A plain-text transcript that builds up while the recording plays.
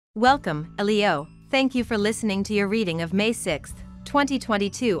Welcome, Leo. Thank you for listening to your reading of May 6,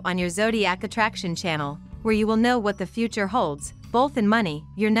 2022 on your Zodiac Attraction channel, where you will know what the future holds, both in money,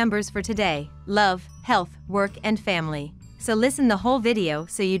 your numbers for today, love, health, work and family. So listen the whole video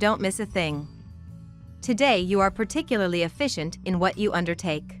so you don't miss a thing. Today you are particularly efficient in what you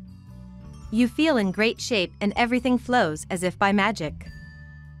undertake. You feel in great shape and everything flows as if by magic.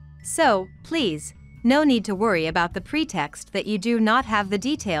 So, please, no need to worry about the pretext that you do not have the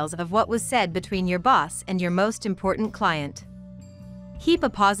details of what was said between your boss and your most important client. Keep a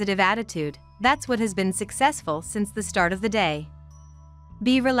positive attitude, that's what has been successful since the start of the day.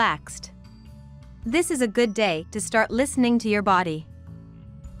 Be relaxed. This is a good day to start listening to your body.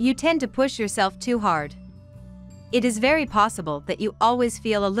 You tend to push yourself too hard. It is very possible that you always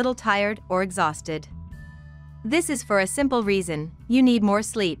feel a little tired or exhausted. This is for a simple reason: you need more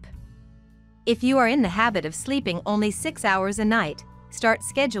sleep. If you are in the habit of sleeping only 6 hours a night, start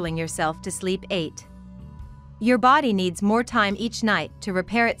scheduling yourself to sleep 8. Your body needs more time each night to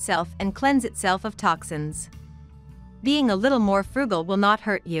repair itself and cleanse itself of toxins. Being a little more frugal will not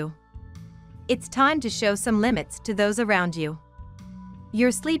hurt you. It's time to show some limits to those around you.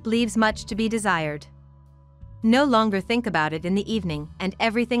 Your sleep leaves much to be desired. No longer think about it in the evening and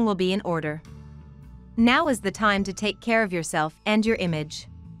everything will be in order. Now is the time to take care of yourself and your image.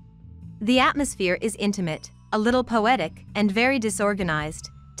 The atmosphere is intimate, a little poetic, and very disorganized.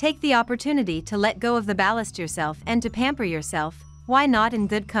 Take the opportunity to let go of the ballast yourself and to pamper yourself, why not in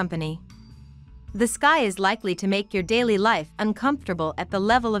good company? The sky is likely to make your daily life uncomfortable at the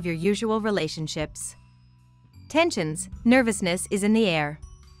level of your usual relationships. Tensions, nervousness is in the air.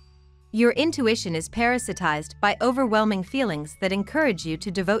 Your intuition is parasitized by overwhelming feelings that encourage you to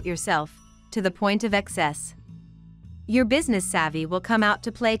devote yourself, to the point of excess. Your business savvy will come out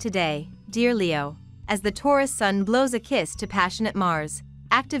to play today, dear Leo, as the Taurus sun blows a kiss to passionate Mars,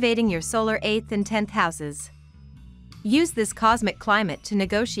 activating your solar 8th and 10th houses. Use this cosmic climate to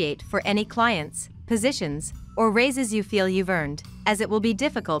negotiate for any clients, positions, or raises you feel you've earned, as it will be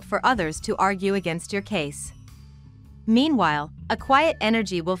difficult for others to argue against your case. Meanwhile, a quiet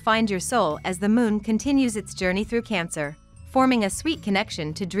energy will find your soul as the moon continues its journey through Cancer, forming a sweet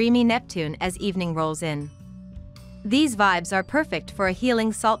connection to dreamy Neptune as evening rolls in. These vibes are perfect for a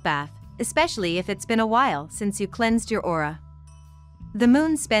healing salt bath, especially if it's been a while since you cleansed your aura. The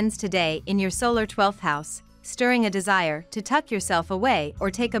moon spends today in your solar 12th house, stirring a desire to tuck yourself away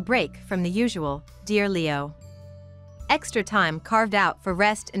or take a break from the usual, dear Leo. Extra time carved out for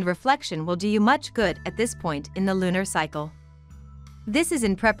rest and reflection will do you much good at this point in the lunar cycle. This is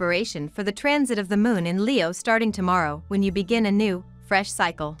in preparation for the transit of the moon in Leo starting tomorrow when you begin a new, fresh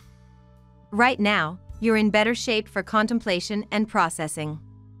cycle. Right now, you're in better shape for contemplation and processing.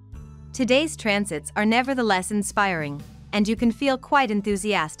 Today's transits are nevertheless inspiring, and you can feel quite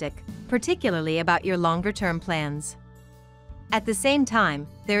enthusiastic, particularly about your longer-term plans. At the same time,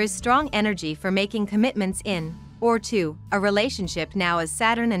 there is strong energy for making commitments in, or to, a relationship now as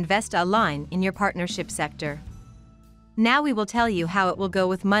Saturn and Vesta align in your partnership sector. Now we will tell you how it will go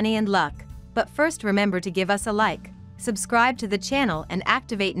with money and luck, but first remember to give us a like, subscribe to the channel and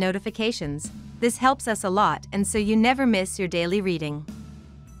activate notifications. This helps us a lot and so you never miss your daily reading.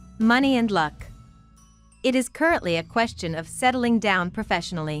 Money and luck. It is currently a question of settling down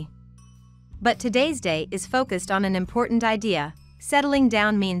professionally. But today's day is focused on an important idea. Settling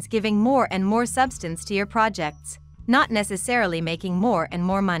down means giving more and more substance to your projects, not necessarily making more and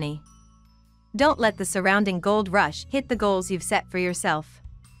more money. Don't let the surrounding gold rush hit the goals you've set for yourself.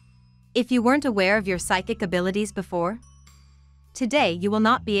 If you weren't aware of your psychic abilities before, today you will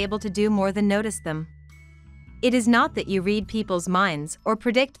not be able to do more than notice them. It is not that you read people's minds or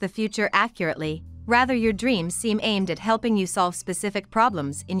predict the future accurately, rather your dreams seem aimed at helping you solve specific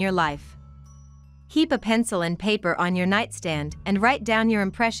problems in your life. Keep a pencil and paper on your nightstand and write down your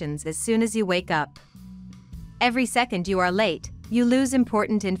impressions as soon as you wake up. Every second you are late, you lose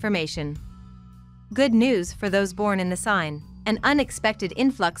important information. Good news for those born in the sign: an unexpected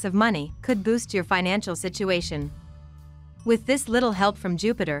influx of money could boost your financial situation. With this little help from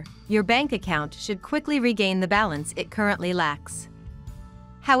Jupiter, your bank account should quickly regain the balance it currently lacks.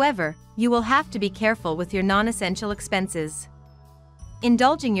 However, you will have to be careful with your non-essential expenses.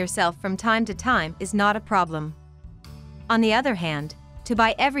 Indulging yourself from time to time is not a problem. On the other hand, to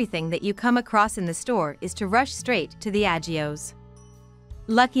buy everything that you come across in the store is to rush straight to the agios.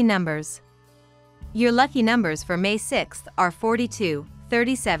 Lucky numbers. Your lucky numbers for May 6th are 42,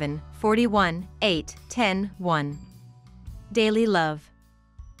 37, 41, 8, 10, 1. Daily love.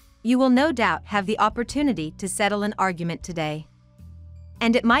 You will no doubt have the opportunity to settle an argument today.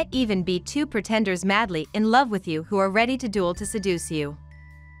 And it might even be two pretenders madly in love with you who are ready to duel to seduce you.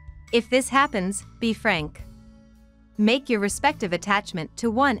 If this happens, be frank. Make your respective attachment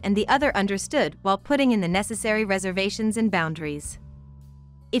to one and the other understood while putting in the necessary reservations and boundaries.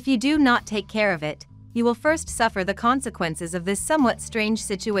 If you do not take care of it, you will first suffer the consequences of this somewhat strange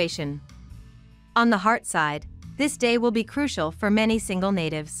situation. On the heart side, this day will be crucial for many single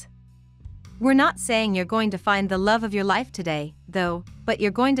natives. We're not saying you're going to find the love of your life today, though, but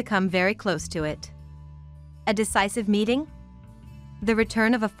you're going to come very close to it. A decisive meeting? The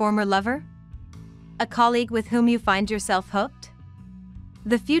return of a former lover? A colleague with whom you find yourself hooked?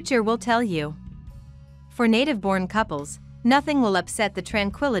 The future will tell you. For native-born couples, nothing will upset the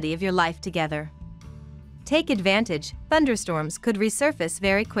tranquility of your life together. Take advantage, thunderstorms could resurface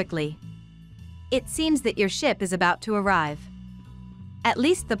very quickly. It seems that your ship is about to arrive. At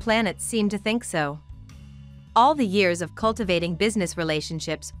least the planets seem to think so. All the years of cultivating business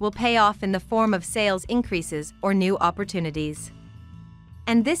relationships will pay off in the form of sales increases or new opportunities.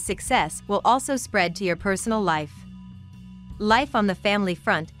 And this success will also spread to your personal life. Life on the family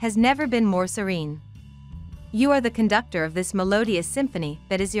front has never been more serene. You are the conductor of this melodious symphony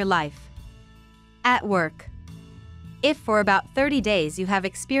that is your life. At work. If for about 30 days you have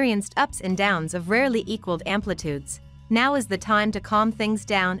experienced ups and downs of rarely equaled amplitudes, now is the time to calm things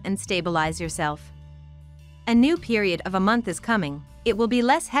down and stabilize yourself. A new period of a month is coming. It will be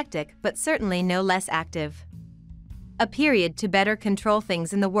less hectic but certainly no less active. A period to better control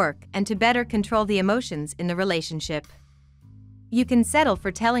things in the work and to better control the emotions in the relationship. You can settle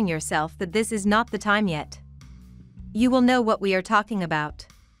for telling yourself that this is not the time yet. You will know what we are talking about.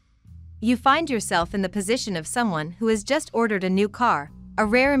 You find yourself in the position of someone who has just ordered a new car, a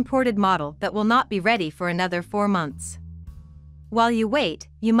rare imported model that will not be ready for another 4 months. While you wait,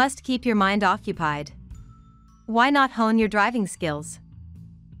 you must keep your mind occupied. Why not hone your driving skills?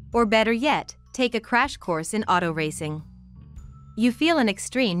 Or better yet, take a crash course in auto racing. You feel an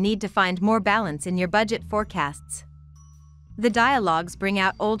extreme need to find more balance in your budget forecasts. The dialogues bring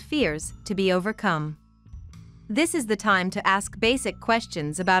out old fears to be overcome. This is the time to ask basic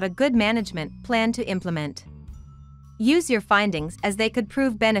questions about a good management plan to implement. Use your findings as they could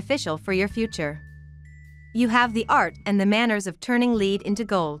prove beneficial for your future. You have the art and the manners of turning lead into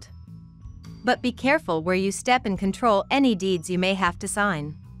gold. But be careful where you step and control any deeds you may have to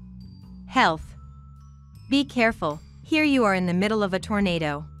sign. Health. Be careful, here you are in the middle of a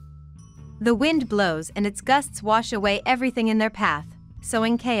tornado. The wind blows and its gusts wash away everything in their path,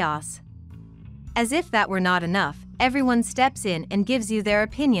 sowing chaos. As if that were not enough, everyone steps in and gives you their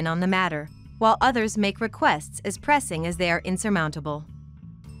opinion on the matter, while others make requests as pressing as they are insurmountable.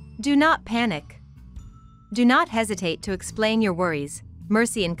 Do not panic. Do not hesitate to explain your worries.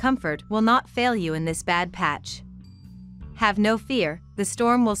 Mercy and comfort will not fail you in this bad patch. Have no fear, the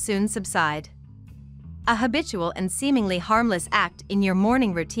storm will soon subside. A habitual and seemingly harmless act in your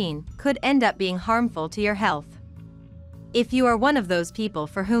morning routine could end up being harmful to your health. If you are one of those people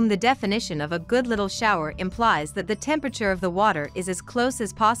for whom the definition of a good little shower implies that the temperature of the water is as close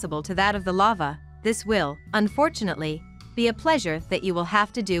as possible to that of the lava, this will, unfortunately, be a pleasure that you will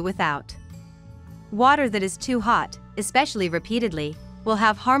have to do without. Water that is too hot, especially repeatedly, will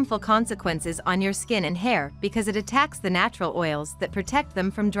have harmful consequences on your skin and hair because it attacks the natural oils that protect them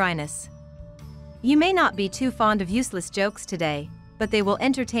from dryness. You may not be too fond of useless jokes today, but they will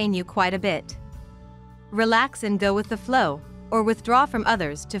entertain you quite a bit. Relax and go with the flow, or withdraw from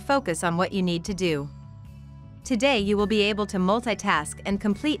others to focus on what you need to do. Today you will be able to multitask and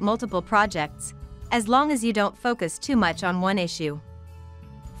complete multiple projects, as long as you don't focus too much on one issue.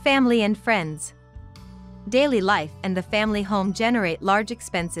 Family and friends. Daily life and the family home generate large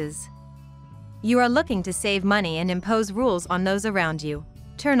expenses. You are looking to save money and impose rules on those around you.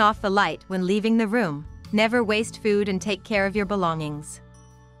 Turn off the light when leaving the room, never waste food and take care of your belongings.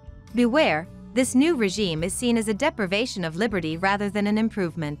 Beware, this new regime is seen as a deprivation of liberty rather than an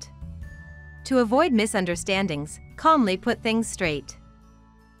improvement. To avoid misunderstandings, calmly put things straight.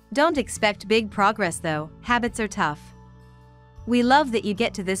 Don't expect big progress though, habits are tough. We love that you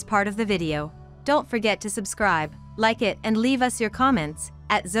get to this part of the video. Don't forget to subscribe, like it and leave us your comments.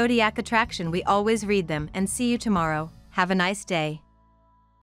 At Zodiac Attraction we always read them and see you tomorrow. Have a nice day.